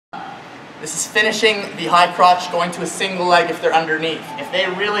This is finishing the high crotch, going to a single leg if they're underneath. If they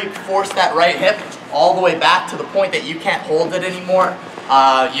really force that right hip all the way back to the point that you can't hold it anymore,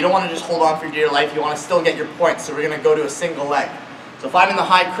 you don't want to just hold on for dear life, you want to still get your points, so we're going to go to a single leg. So if I'm in the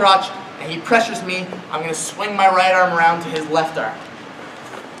high crotch and he pressures me, I'm going to swing my right arm around to his left arm.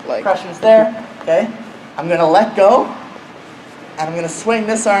 Like. Pressure's there, okay? I'm going to let go, and I'm going to swing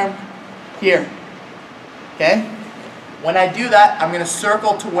this arm here, okay? When I do that, I'm going to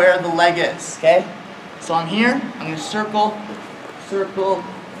circle to where the leg is, okay? So I'm here, I'm going to circle, circle,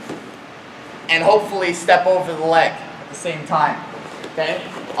 and hopefully step over the leg at the same time, okay?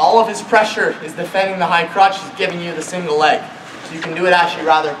 All of his pressure is defending the high crotch, he's giving you the single leg. So you can do it actually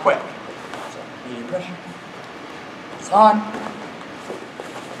rather quick. So, medium pressure. It's on.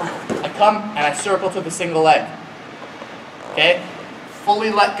 I come and I circle to the single leg, okay? Fully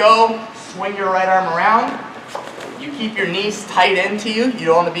let go, swing your right arm around. You keep your knees tight into you. You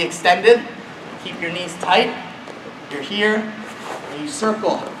don't want to be extended. Keep your knees tight. You're here, and you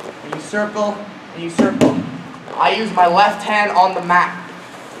circle, and you circle, and you circle. I use my left hand on the mat,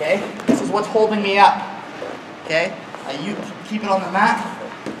 okay? This is what's holding me up, okay? You keep it on the mat.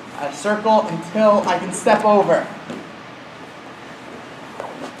 I circle until I can step over.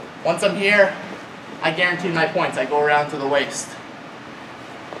 Once I'm here, I guarantee my points. I go around to the waist,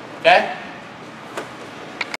 okay?